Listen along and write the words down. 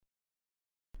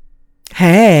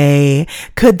Hey,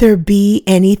 could there be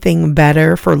anything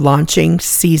better for launching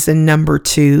season number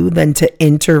 2 than to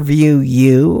interview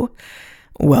you?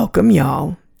 Welcome,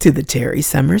 y'all, to the Terry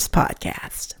Summers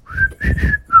Podcast.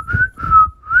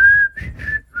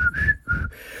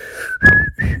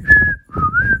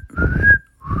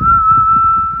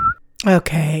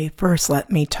 Okay, first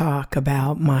let me talk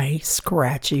about my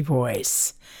scratchy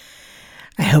voice.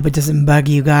 I hope it doesn't bug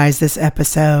you guys this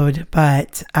episode,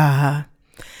 but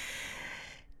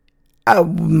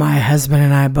my husband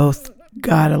and I both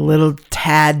got a little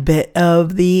tad bit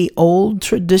of the old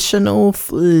traditional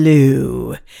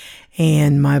flu,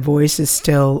 and my voice is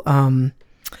still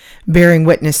bearing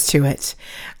witness to it.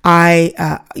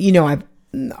 I've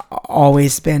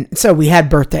always been, so we had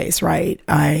birthdays, right?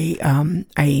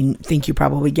 I think you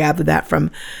probably gathered that from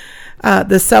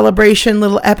the celebration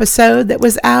little episode that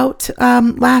was out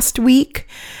last week.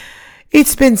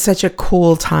 It's been such a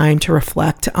cool time to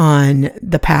reflect on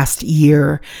the past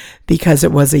year, because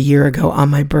it was a year ago on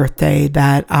my birthday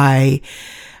that I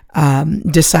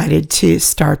decided to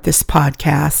start this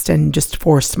podcast and just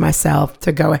forced myself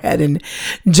to go ahead and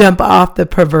jump off the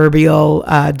proverbial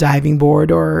diving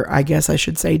board, or I guess I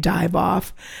should say dive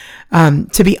off,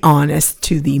 to be honest,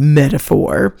 to the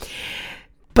metaphor.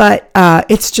 But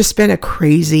it's just been a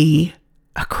crazy,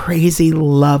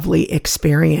 lovely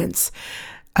experience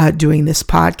doing this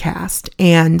podcast.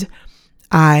 And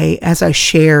as I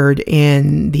shared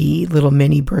in the little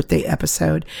mini birthday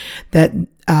episode, that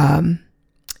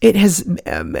it has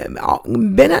been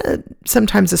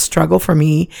sometimes a struggle for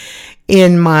me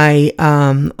in my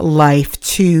life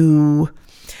to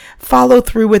follow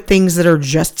through with things that are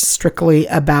just strictly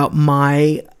about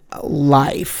my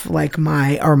life, like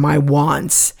my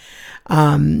wants.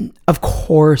 Of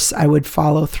course, I would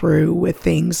follow through with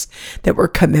things that were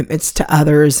commitments to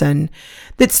others and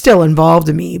that still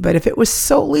involved me. But if it was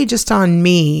solely just on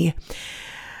me,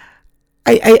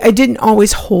 I didn't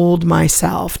always hold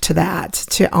myself to that,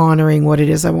 to honoring what it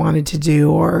is I wanted to do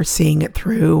or seeing it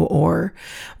through or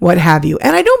what have you.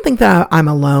 And I don't think that I'm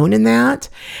alone in that,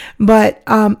 but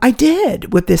I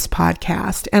did with this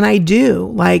podcast, and I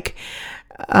do. Like,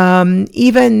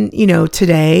 even,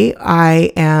 today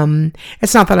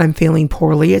it's not that I'm feeling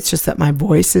poorly. It's just that my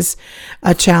voice is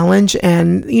a challenge,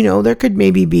 and, there could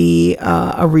maybe be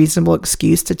a reasonable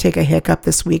excuse to take a hiccup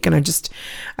this week. And I just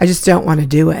don't want to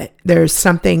do it. There's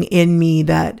something in me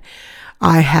that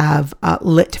I have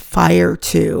lit fire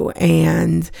to,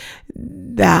 and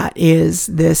that is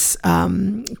this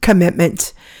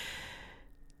commitment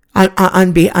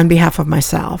on behalf of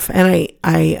myself. And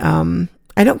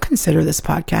I don't consider this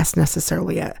podcast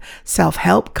necessarily a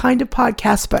self-help kind of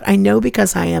podcast, but I know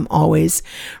because I am always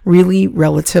really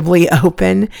relatively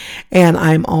open, and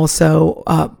I'm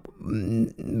also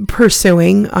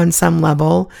pursuing on some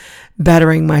level,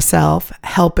 bettering myself,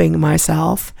 helping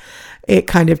myself. It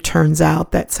kind of turns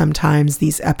out that sometimes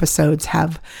these episodes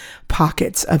have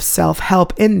pockets of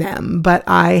self-help in them, but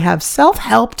I have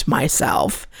self-helped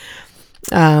myself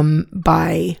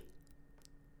by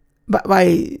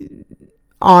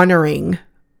honoring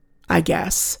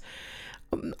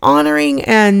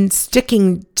and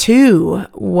sticking to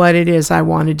what it is I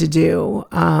wanted to do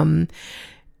in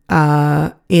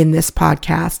this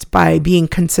podcast, by being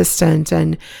consistent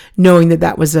and knowing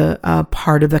that was a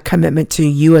part of the commitment to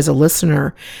you as a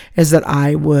listener, is that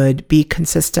I would be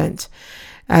consistent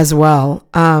as well.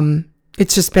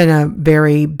 It's just been a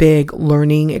very big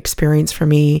learning experience for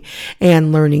me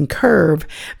and learning curve.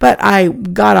 But I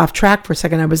got off track for a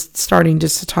second. I was starting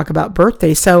just to talk about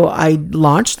birthday. So I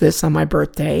launched this on my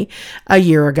birthday a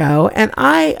year ago. And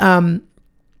I,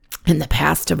 in the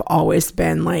past, have always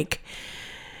been like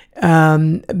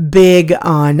big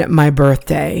on my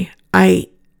birthday. I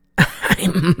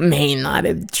may not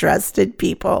have trusted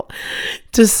people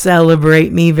to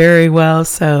celebrate me very well,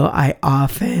 so I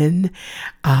often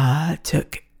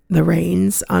took the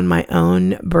reins on my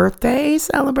own birthday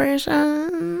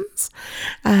celebrations.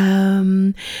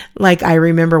 Like I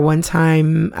remember one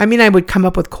time, I would come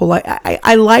up with cool,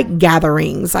 I like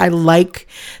gatherings. I like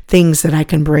things that I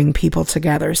can bring people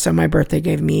together. So my birthday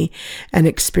gave me an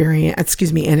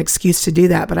excuse to do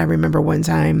that. But I remember one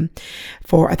time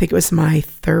I think it was my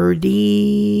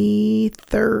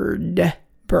 33rd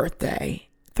birthday,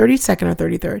 32nd or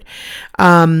 33rd,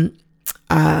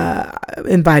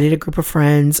 invited a group of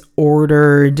friends,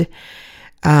 ordered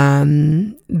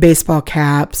baseball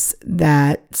caps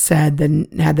that had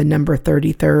the number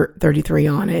 33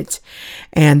 on it,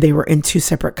 and they were in 2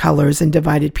 separate colors, and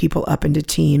divided people up into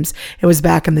teams. It was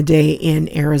back in the day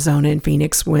in Arizona and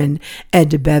Phoenix when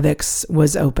Ed.Bevics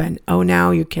was open. Oh,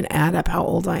 now you can add up how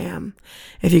old I am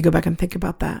if you go back and think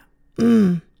about that.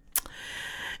 I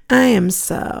am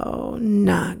so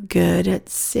not good at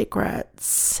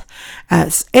secrets.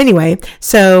 Anyway,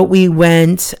 so we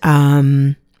went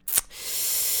to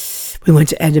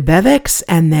Ep85,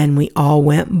 and then we all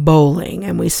went bowling,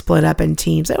 and we split up in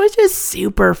teams. It was just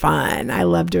super fun. I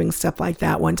love doing stuff like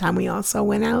that. One time we also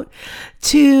went out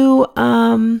to,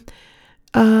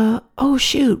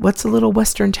 what's a little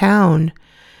western town?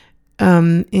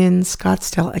 In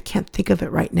Scottsdale. I can't think of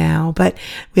it right now, but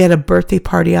we had a birthday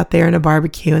party out there and a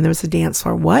barbecue, and there was a dance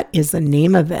floor. What is the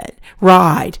name of it?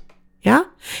 Ride.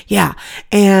 Yeah.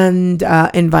 And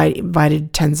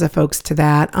invited tons of folks to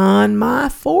that. On my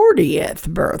 40th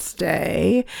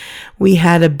birthday, we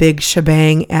had a big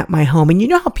shebang at my home. And you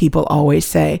know how people always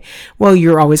say, well,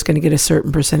 you're always going to get a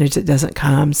certain percentage that doesn't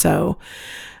come. So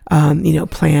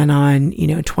plan on,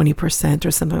 20%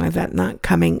 or something like that not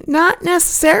coming. Not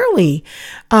necessarily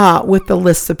with the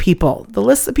lists of people. The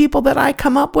lists of people that I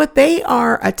come up with, they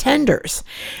are attenders.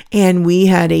 And we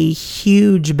had a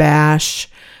huge bash.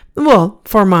 Well,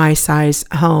 for my size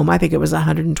home, I think it was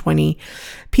 120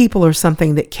 people or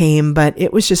something that came, but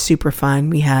it was just super fun.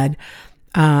 We had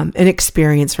an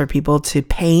experience for people to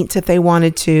paint if they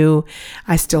wanted to.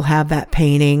 I still have that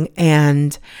painting.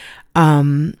 And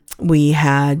we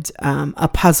had a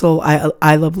puzzle.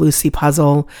 I Love Lucy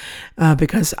puzzle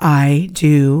because I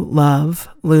do love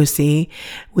Lucy.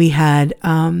 We had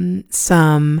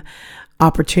some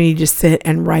opportunity to sit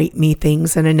and write me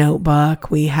things in a notebook.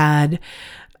 We had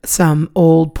some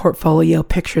old portfolio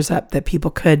pictures up that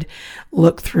people could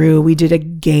look through. We did a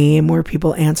game where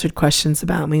people answered questions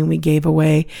about me, and we gave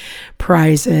away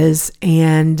prizes.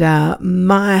 And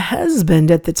my husband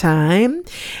at the time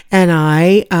and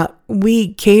I,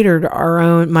 we catered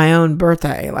my own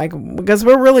birthday, because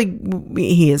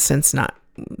he is since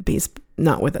he's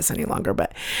not with us any longer,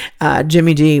 but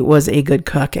Jimmy D was a good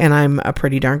cook, and I'm a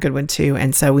pretty darn good one too.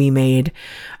 And so we made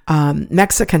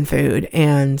Mexican food,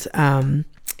 and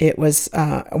it was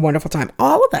a wonderful time.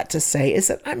 All of that to say is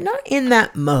that I'm not in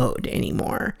that mode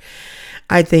anymore.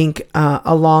 I think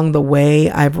along the way,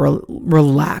 I've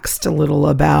relaxed a little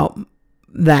about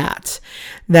that.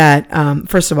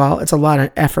 First of all, it's a lot of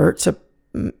effort to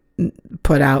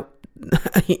put out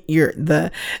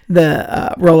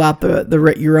roll out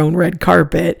your own red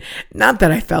carpet. Not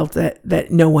that I felt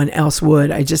that no one else would.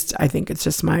 I think it's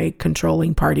just my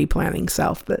controlling party planning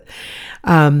self. But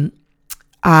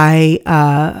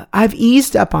I've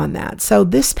eased up on that. So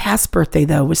this past birthday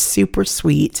though was super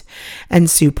sweet and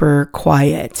super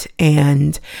quiet.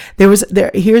 And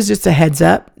here's just a heads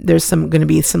up. There's going to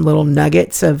be some little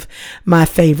nuggets of my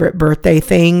favorite birthday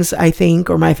things, I think,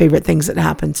 or my favorite things that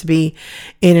happen to be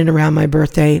in and around my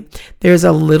birthday. There's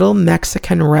a little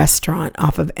Mexican restaurant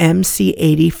off of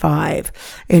MC85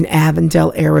 in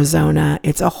Avondale, Arizona.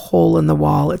 It's a hole in the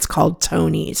wall. It's called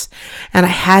Tony's. And I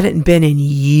hadn't been in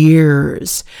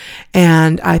years.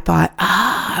 And I thought,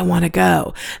 I want to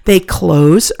go. They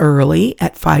close early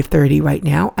at 5:30 right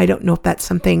now. I don't know if that's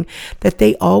something that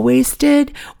they always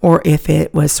did, or if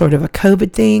it was sort of a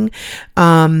COVID thing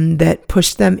that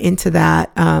pushed them into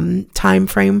that time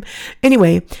frame.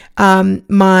 Anyway,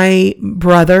 my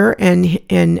brother and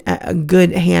a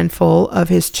good handful of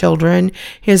his children,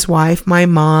 his wife, my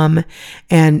mom,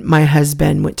 and my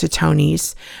husband went to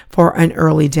Tony's for an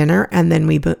early dinner, and then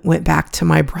we went back to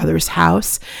my brother's house.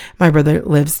 My brother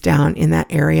lives down in that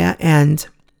area, and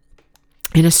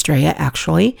in Estrella,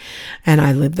 actually, and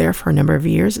I lived there for a number of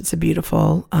years. It's a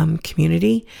beautiful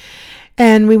community.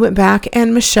 And we went back,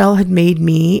 and Michelle had made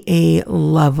me a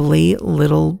lovely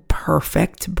little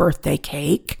perfect birthday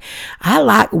cake. I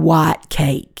like white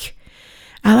cake.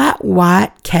 I like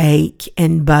white cake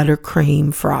and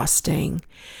buttercream frosting.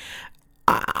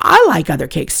 I like other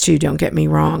cakes too, don't get me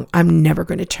wrong. I'm never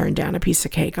going to turn down a piece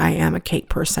of cake. I am a cake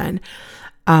person.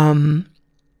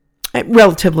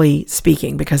 Relatively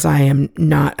speaking, because I am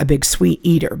not a big sweet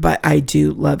eater, but I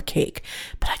do love cake.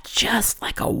 But I just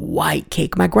like a white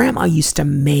cake. My grandma used to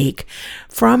make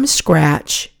from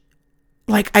scratch.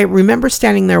 Like, I remember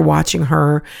standing there watching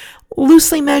her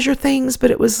loosely measure things,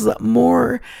 but it was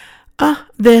more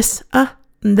this.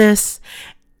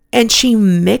 And she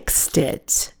mixed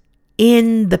it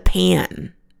in the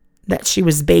pan that she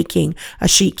was baking a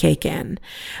sheet cake in.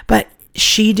 But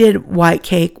she did white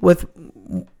cake with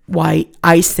white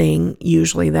icing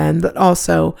usually then, but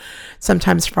also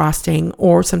sometimes frosting,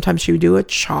 or sometimes she would do a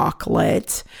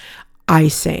chocolate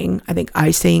icing. I think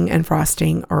icing and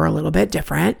frosting are a little bit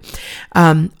different.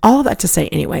 All of that to say,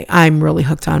 anyway, I'm really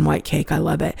hooked on white cake. I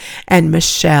love it. And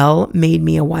Michelle made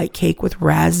me a white cake with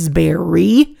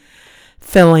raspberry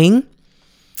filling.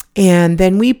 And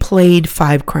then we played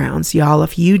 5 crowns. Y'all,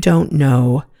 if you don't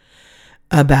know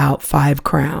about 5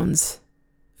 crowns.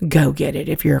 Go get it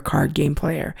if you're a card game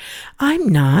player. I'm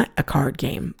not a card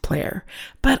game player,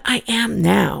 but I am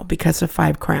now because of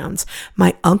 5 crowns.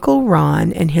 My Uncle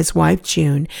Ron and his wife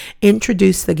June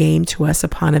introduced the game to us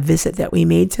upon a visit that we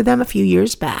made to them a few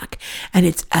years back, and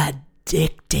it's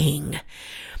addicting.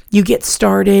 You get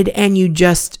started and you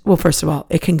just, well, first of all,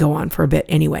 it can go on for a bit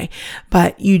anyway,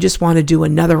 but you just want to do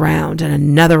another round and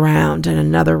another round and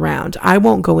another round. I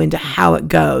won't go into how it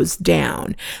goes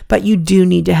down, but you do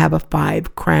need to have a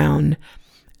 5 crown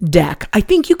deck. I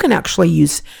think you can actually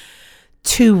use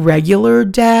 2 regular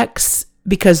decks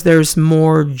because there's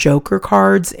more Joker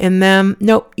cards in them.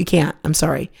 Nope, you can't. I'm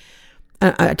sorry.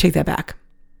 I take that back.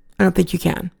 I don't think you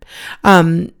can.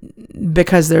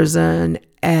 Because there's an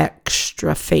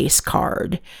extra face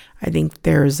card. I think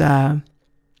there's a,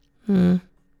 I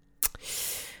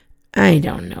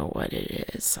don't know what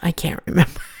it is. I can't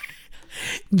remember.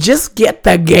 Just get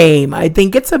the game. I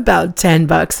think it's about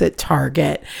 $10 at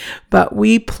Target, but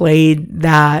we played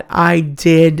that. I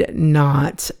did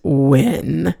not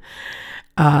win.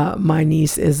 My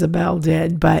niece Isabel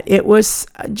did, but it was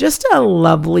just a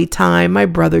lovely time. My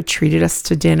brother treated us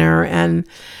to dinner, and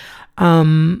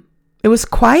it was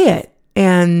quiet.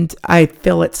 And I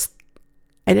feel I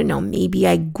don't know, maybe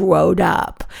I growed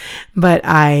up, but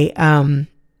I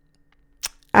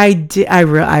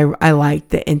liked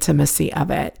the intimacy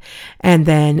of it. And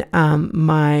then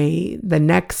the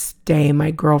next day,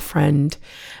 my girlfriend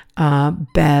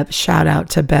Bev, shout out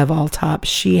to Bev Alltop.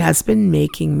 She has been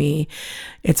making me,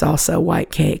 it's also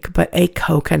white cake, but a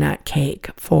coconut cake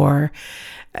for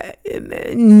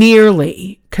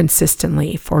nearly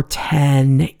consistently for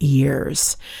 10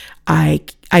 years. I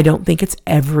don't think it's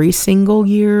every single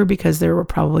year because there were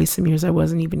probably some years I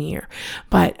wasn't even here,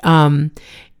 but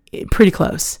pretty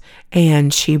close.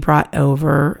 And she brought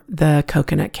over the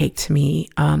coconut cake to me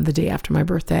the day after my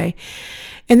birthday.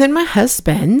 And then my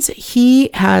husband, he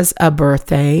has a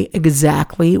birthday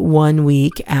exactly 1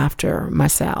 week after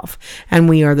myself, and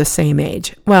we are the same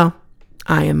age. Well,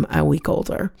 I am a week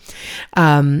older,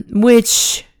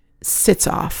 which sits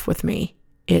off with me.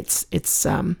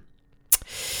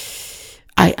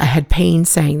 I had pain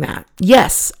saying that.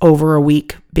 Yes, over a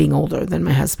week being older than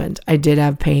my husband. I did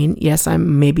have pain. Yes,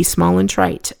 I'm maybe small and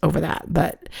trite over that,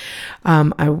 but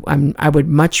I would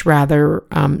much rather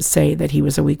say that he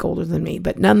was a week older than me.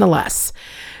 But nonetheless,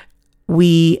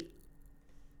 in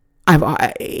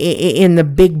the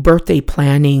big birthday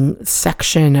planning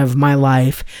section of my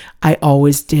life, I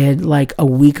always did like a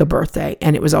week of birthday,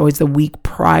 and it was always the week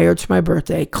prior to my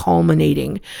birthday,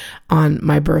 culminating on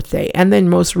my birthday. And then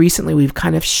most recently, we've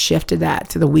kind of shifted that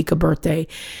to the week of birthday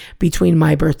between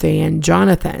my birthday and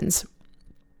Jonathan's.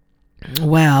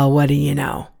 Well, what do you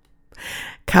know?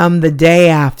 Come the day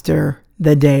after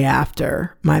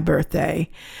my birthday,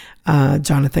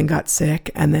 Jonathan got sick,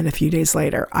 and then a few days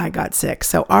later I got sick.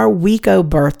 So our weeko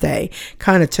birthday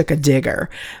kind of took a digger,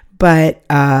 but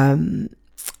I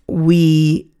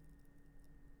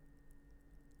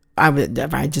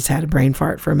just had a brain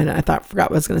fart for a minute. I forgot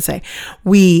what I was going to say.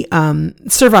 We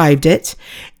survived it,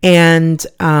 and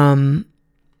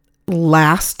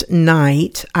last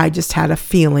night I just had a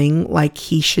feeling like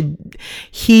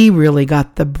he really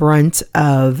got the brunt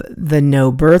of the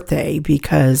no birthday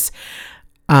because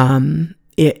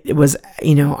it was,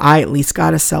 I at least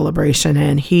got a celebration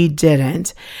and he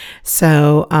didn't.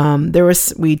 So,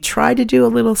 we tried to do a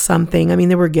little something. I mean,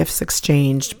 there were gifts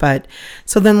exchanged, but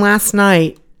so then last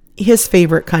night, his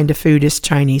favorite kind of food is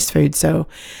Chinese food. So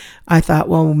I thought,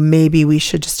 well, maybe we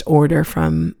should just order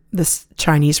from this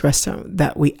Chinese restaurant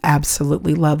that we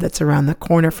absolutely love that's around the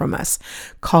corner from us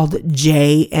called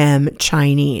JM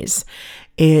Chinese.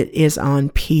 It is on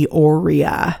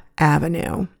Peoria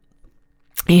Avenue.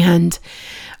 And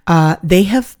they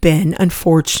have been,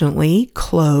 unfortunately,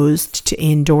 closed to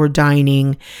indoor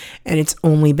dining, and it's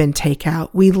only been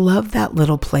takeout. We love that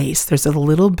little place. There's a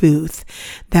little booth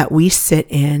that we sit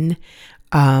in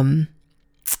the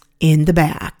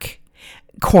back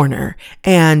corner.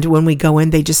 And when we go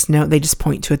in, they just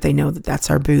point to it. They know that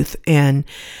that's our booth. And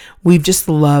we've just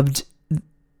loved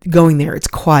going there. It's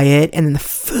quiet, and then the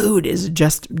food is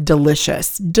just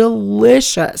delicious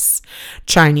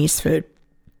Chinese food.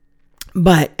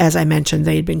 But as I mentioned,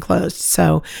 they had been closed.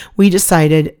 So we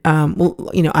decided,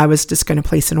 I was just going to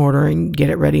place an order and get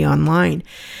it ready online.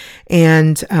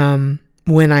 And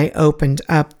when I opened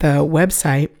up the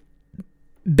website,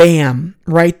 bam,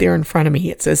 right there in front of me,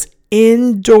 it says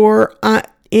indoor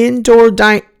dining.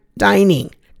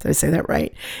 Did I say that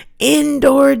right?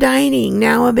 Indoor dining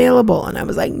now available. And I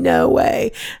was like, no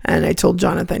way. And I told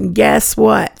Jonathan, guess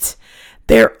what?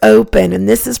 They're open, and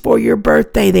this is for your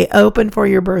birthday. They open for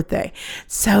your birthday.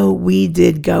 So we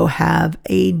did go have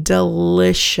a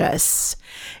delicious,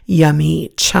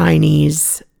 yummy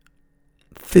Chinese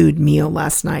food meal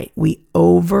last night. We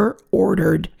over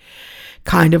ordered,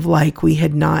 kind of like we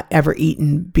had not ever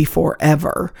eaten before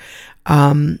ever.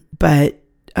 But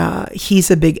he's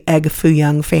a big egg foo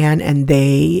young fan, and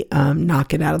they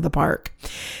knock it out of the park.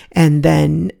 And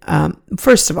then,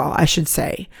 first of all, I should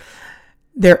say,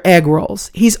 they're egg rolls.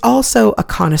 He's also a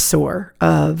connoisseur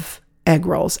of egg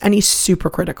rolls, and he's super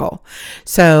critical.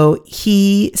 So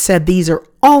he said these are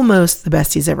almost the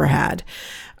best he's ever had.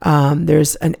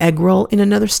 There's an egg roll in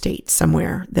another state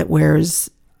somewhere that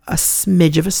wears a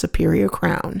smidge of a superior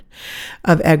crown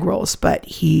of egg rolls, but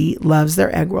he loves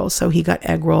their egg rolls. So he got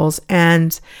egg rolls,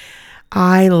 and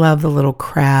I love the little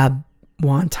crab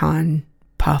wonton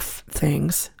puff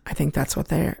things. I think that's what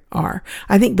they are.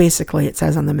 I think basically it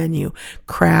says on the menu,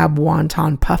 crab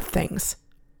wonton puff things.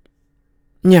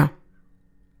 Yeah,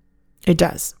 it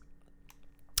does.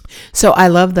 So I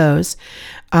love those.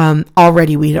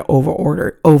 Already we had over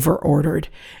ordered,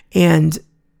 and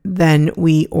then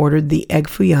we ordered the egg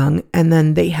foo young, and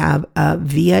then they have a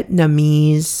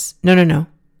Vietnamese,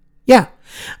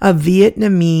 a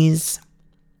Vietnamese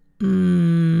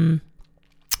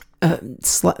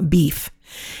beef,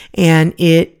 and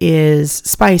it is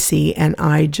spicy, and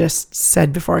I just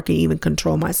said before I could even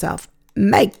control myself,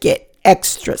 make it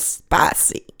extra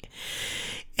spicy.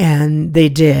 And they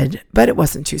did, but it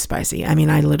wasn't too spicy. I mean,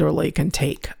 I literally can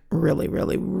take really,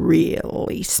 really,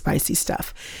 really spicy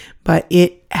stuff. But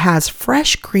it has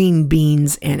fresh green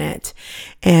beans in it.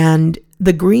 And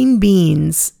the green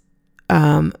beans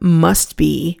must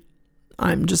be,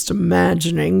 I'm just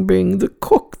imagining being the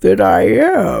cook that I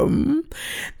am,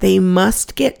 they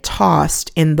must get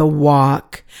tossed in the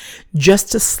wok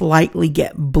just to slightly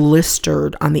get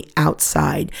blistered on the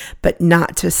outside, but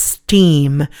not to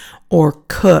steam or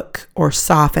cook or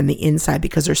soften the inside,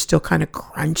 because they're still kind of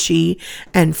crunchy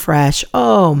and fresh.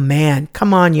 Oh man,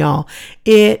 come on y'all.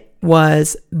 It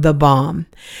was the bomb.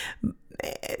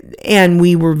 And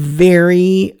we were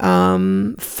very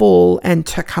full and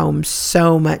took home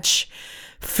so much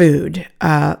food.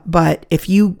 But if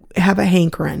you have a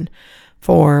hankering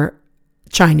for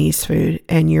Chinese food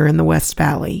and you're in the West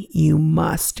Valley, you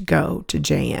must go to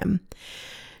JM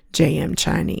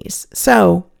Chinese.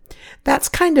 So that's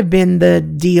kind of been the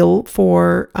deal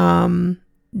for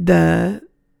the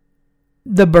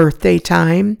birthday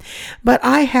time. But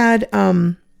I had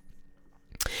an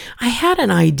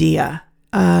idea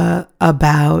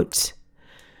about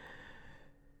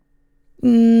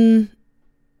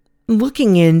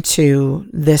looking into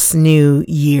this new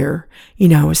year. You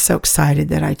know, I was so excited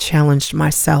that I challenged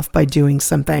myself by doing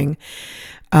something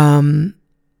new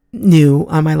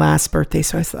on my last birthday.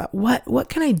 So I thought, what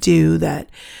can I do that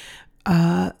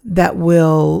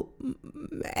will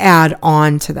add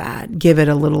on to that, give it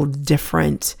a little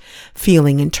different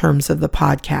feeling in terms of the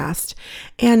podcast.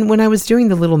 And when I was doing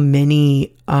the little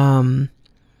mini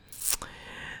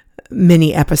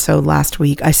episode last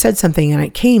week, I said something and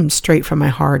it came straight from my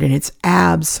heart, and it's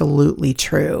absolutely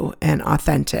true and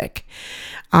authentic.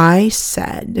 I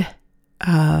said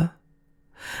that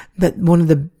one of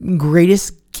the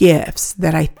greatest gifts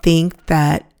that I think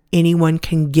that anyone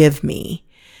can give me,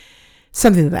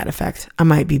 something to that effect. I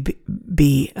might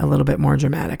be a little bit more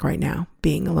dramatic right now,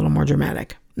 being a little more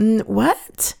dramatic.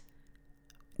 What?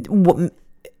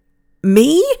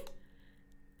 Me?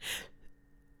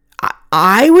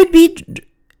 I would be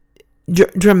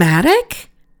dramatic?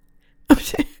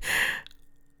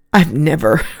 I've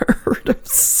never heard of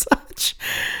such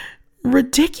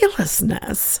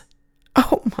ridiculousness.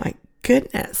 Oh my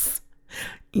goodness.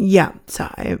 Yeah, so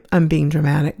I'm being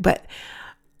dramatic, but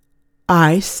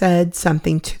I said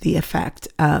something to the effect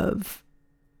of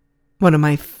one of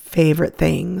my favorite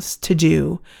things to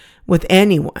do with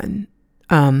anyone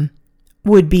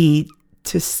would be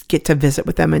to get to visit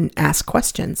with them and ask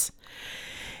questions.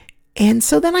 And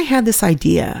so then I had this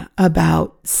idea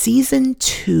about season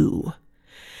 2.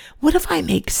 What if I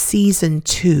make season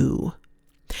 2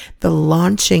 the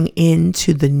launching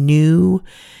into the new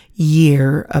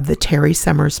year of the Terry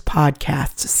Summers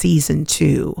podcast, season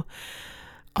 2,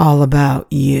 all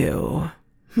about you?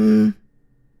 Aren't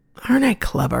I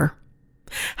clever?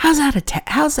 How's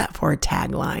that for a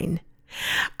tagline?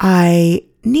 I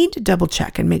need to double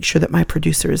check and make sure that my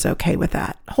producer is okay with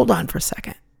that. Hold on for a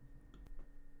second.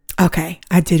 Okay,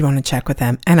 I did want to check with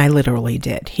him, and I literally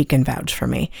did. He can vouch for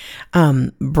me.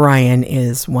 Brian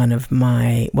is one of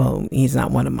my, well, he's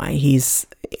not one of my,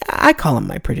 I call him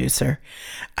my producer,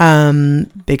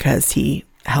 because he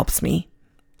helps me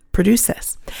produce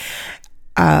this.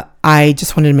 I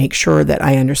just wanted to make sure that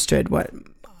I understood what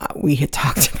we had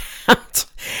talked about,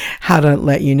 how to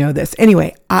let you know this.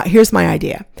 Anyway, here's my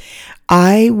idea.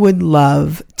 I would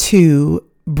love to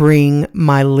bring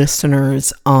my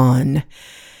listeners on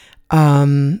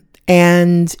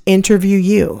and interview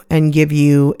you and give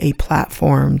you a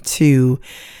platform to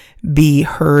be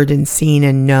heard and seen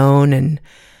and known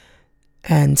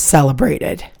and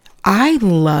celebrated. I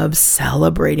love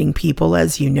celebrating people.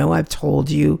 As you know, I've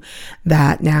told you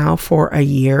that now for a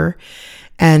year,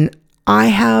 and I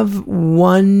have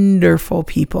wonderful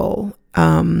people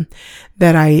that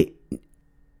I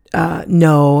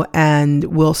know and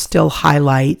will still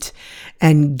highlight,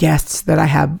 and guests that I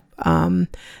have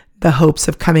the hopes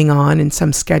of coming on and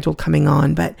some scheduled coming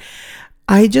on. But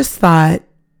I just thought,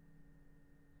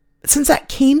 since that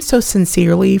came so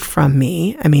sincerely from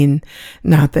me, I mean,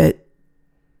 not that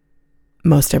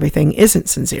most everything isn't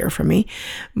sincere from me,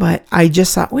 but I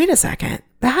just thought, wait a second,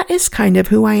 that is kind of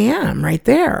who I am right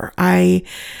there. Even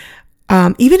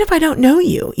if I don't know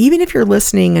you, even if you're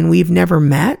listening and we've never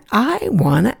met, I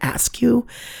want to ask you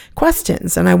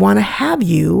questions and I want to have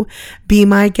you be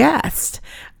my guest.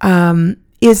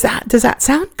 Does that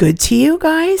sound good to you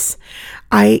guys?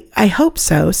 I hope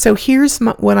so. So here's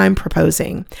what I'm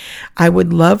proposing. I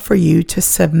would love for you to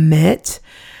submit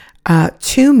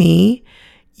to me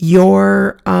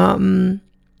your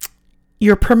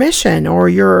permission, or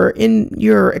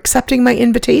you're accepting my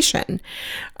invitation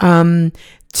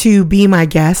to be my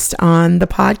guest on the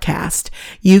podcast.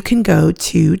 You can go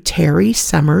to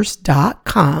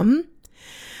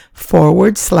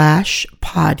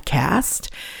terrysummers.com/podcast.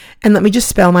 And let me just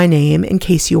spell my name in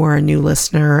case you are a new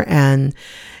listener and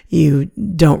you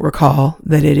don't recall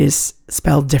that it is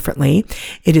spelled differently.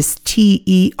 It is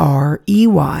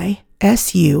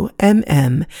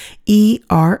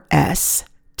TerrySummers,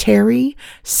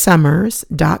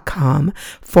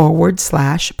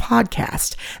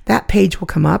 terrysummers.com/podcast. That page will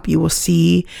come up. You will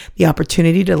see the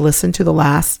opportunity to listen to the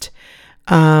last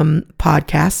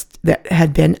podcast that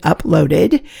had been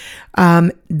uploaded.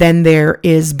 Then there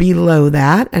is below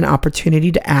that an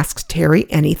opportunity to ask Terry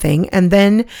anything. And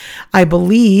then I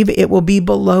believe it will be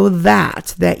below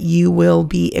that you will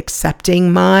be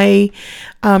accepting my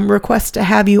request to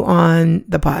have you on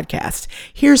the podcast.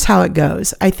 Here's how it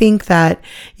goes. I think that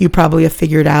you probably have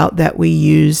figured out that we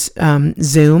use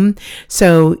Zoom.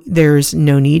 So there's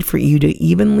no need for you to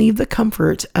even leave the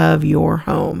comfort of your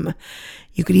home.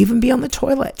 You could even be on the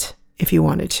toilet if you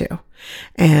wanted to.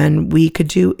 And we could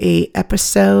do a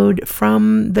episode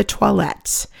from the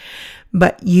toilet.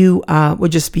 But you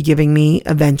would just be giving me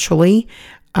eventually,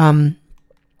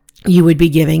 you would be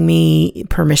giving me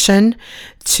permission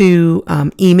to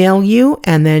email you.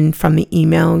 And then from the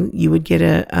email, you would get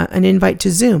an invite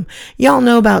to Zoom. Y'all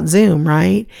know about Zoom,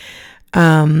 right?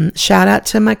 Shout out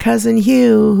to my cousin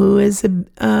Hugh, who is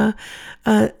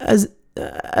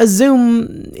a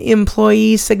Zoom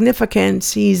employee significant.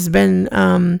 He's been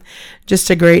just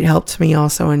a great help to me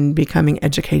also in becoming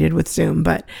educated with Zoom.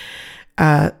 But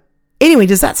anyway,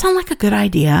 does that sound like a good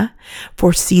idea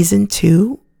for season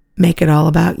 2? Make it all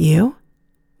about you?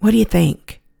 What do you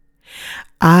think?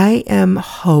 I am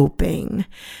hoping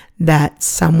that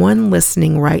someone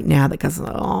listening right now that goes,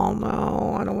 oh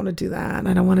no, I don't want to do that.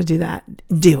 I don't want to do that.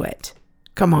 Do it.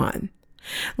 Come on.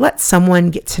 Let someone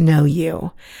get to know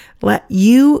you. Let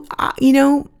you,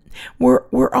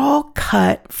 we're all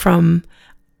cut from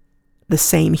the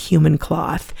same human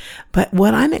cloth. But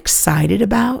what I'm excited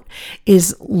about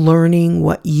is learning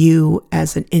what you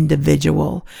as an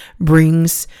individual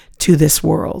brings to this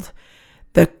world.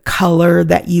 The color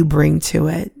that you bring to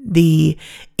it, the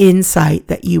insight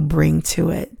that you bring to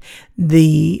it,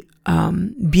 the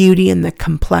beauty and the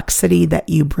complexity that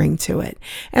you bring to it.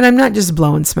 And I'm not just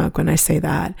blowing smoke when I say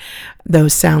that.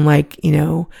 Those sound like,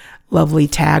 lovely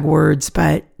tag words,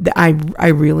 but I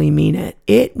really mean it.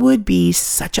 It would be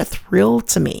such a thrill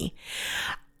to me.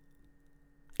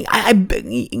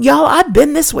 Y'all, I've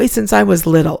been this way since I was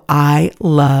little. I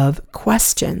love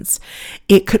questions.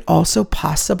 It could also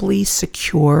possibly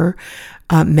secure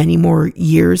many more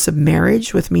years of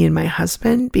marriage with me and my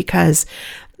husband, because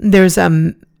there's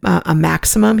a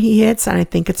maximum he hits, and I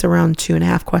think it's around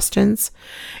 2.5 questions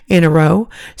in a row.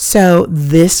 So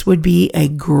this would be a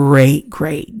great,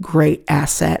 great, great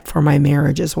asset for my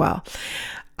marriage as well.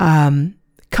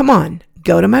 Come on,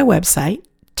 go to my website,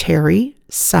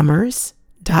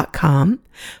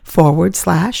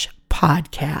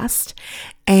 terrysummers.com/podcast,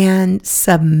 and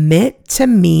submit to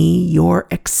me your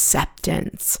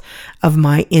acceptance of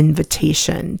my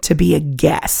invitation to be a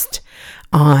guest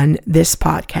on this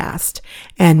podcast.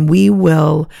 And we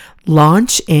will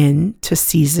launch into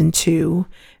season 2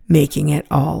 making it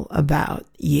all about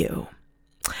you.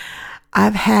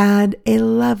 I've had a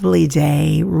lovely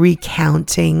day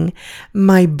recounting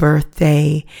my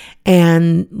birthday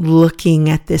and looking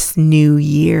at this new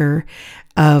year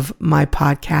of my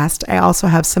podcast. I also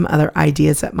have some other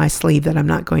ideas up my sleeve that I'm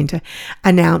not going to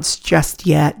announce just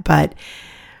yet, but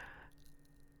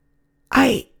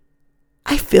I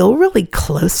feel really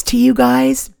close to you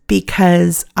guys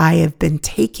because I have been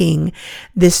taking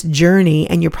this journey,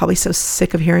 and you're probably so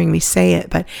sick of hearing me say it,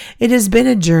 but it has been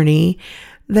a journey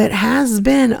that has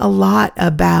been a lot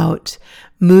about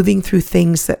moving through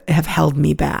things that have held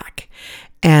me back.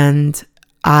 And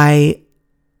I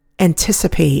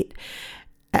anticipate,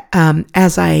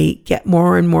 as I get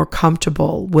more and more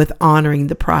comfortable with honoring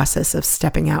the process of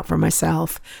stepping out for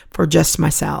myself, for just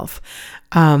myself,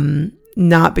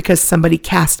 not because somebody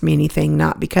cast me anything,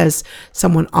 not because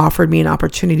someone offered me an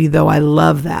opportunity, though I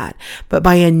love that, but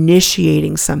by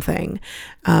initiating something.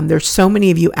 There's so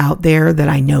many of you out there that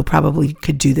I know probably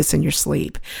could do this in your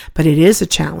sleep, but it is a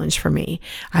challenge for me.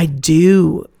 I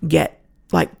do get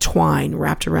like twine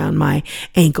wrapped around my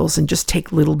ankles and just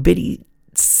take little bitty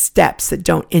steps that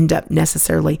don't end up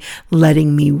necessarily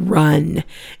letting me run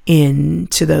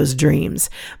into those dreams.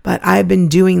 But I've been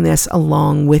doing this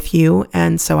along with you,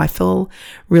 and so I feel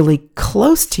really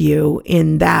close to you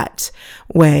in that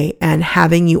way, and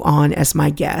having you on as my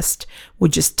guest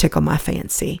would just tickle my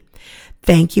fancy.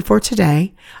 Thank you for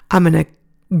today. I'm going to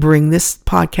bring this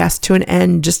podcast to an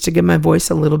end just to give my voice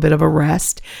a little bit of a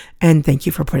rest. And thank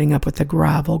you for putting up with the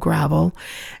gravel.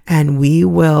 And we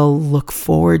will look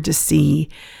forward to see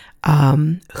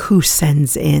who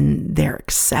sends in their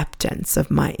acceptance of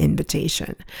my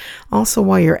invitation. Also,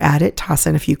 while you're at it, toss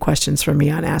in a few questions for me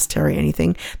on Ask Terry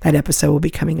Anything. That episode will be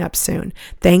coming up soon.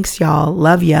 Thanks, y'all.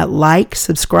 Love ya. Like,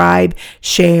 subscribe,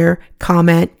 share,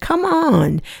 comment. Come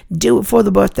on. Do it for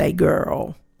the birthday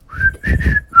girl.